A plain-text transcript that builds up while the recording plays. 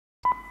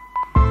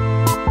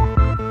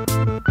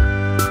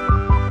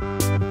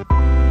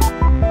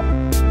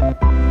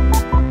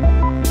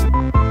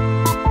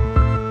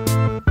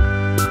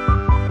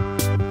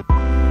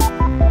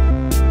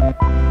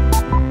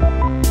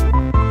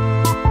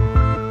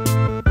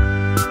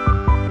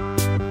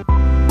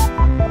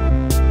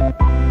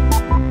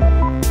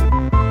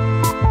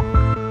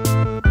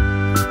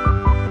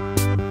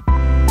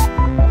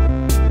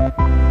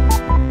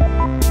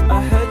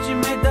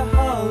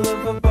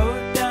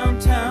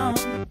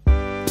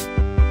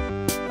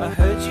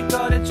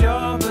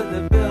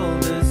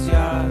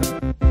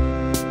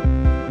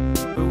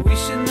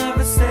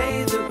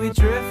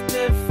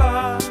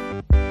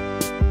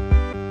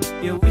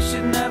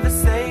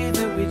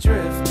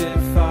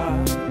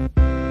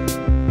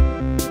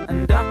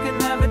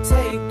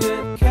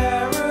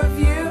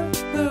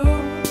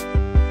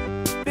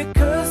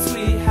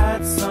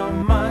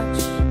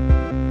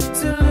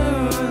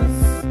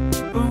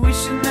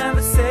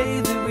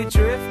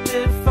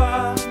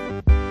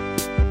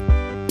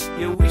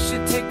Yeah, we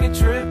should take a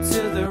trip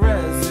to the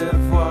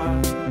reservoir.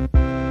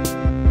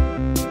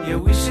 Yeah,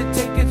 we should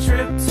take a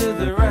trip to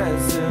the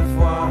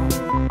reservoir.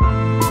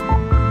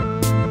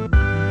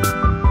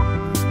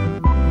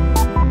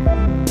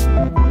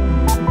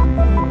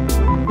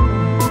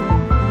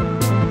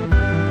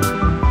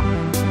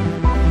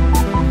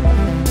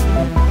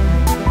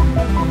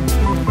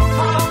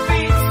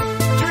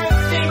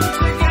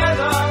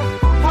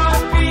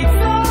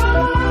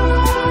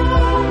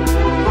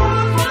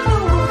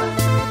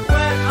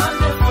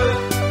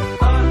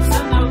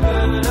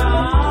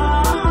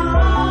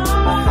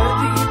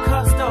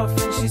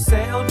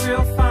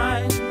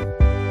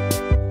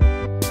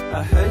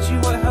 I heard you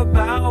at her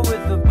bow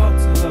with a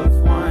bottle of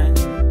wine.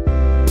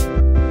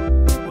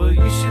 Well,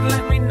 you should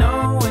let me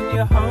know when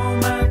you're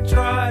home and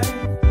dry.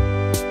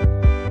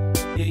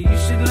 Yeah, you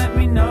should let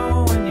me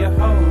know when you're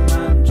home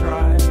and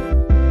dry.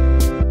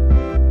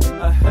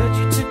 I heard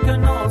you took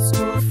an old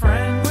school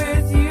friend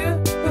with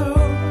you,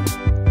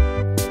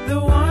 the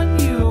one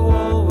you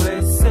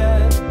always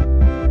said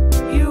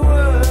you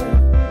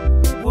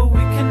would. Well,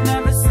 we can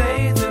never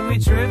say that we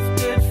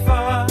drifted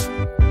far.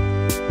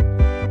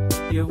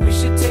 Yeah, we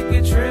should take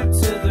a trip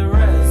to the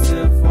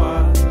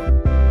reservoir.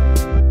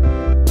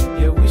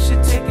 Yeah, we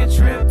should take a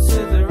trip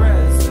to the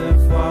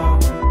reservoir.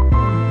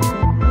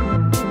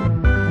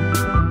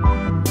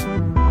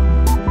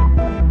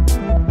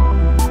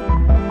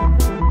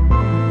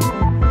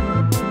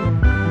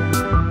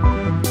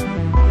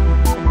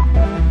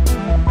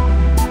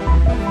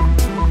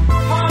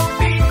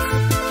 Heartbeats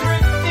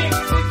drifting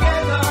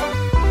together,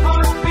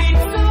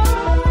 heartbeats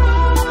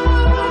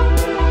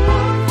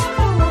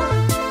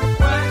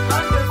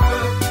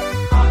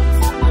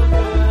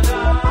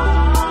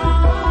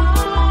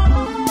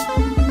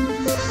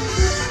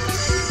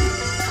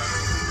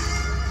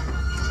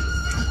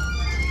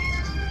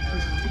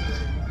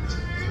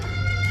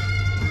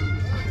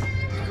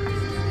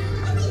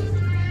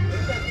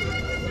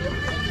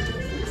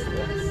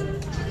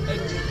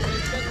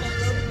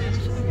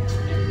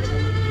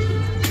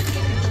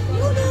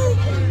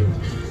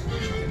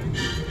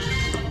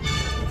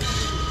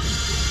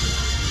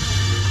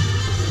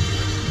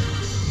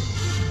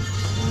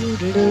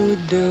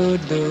do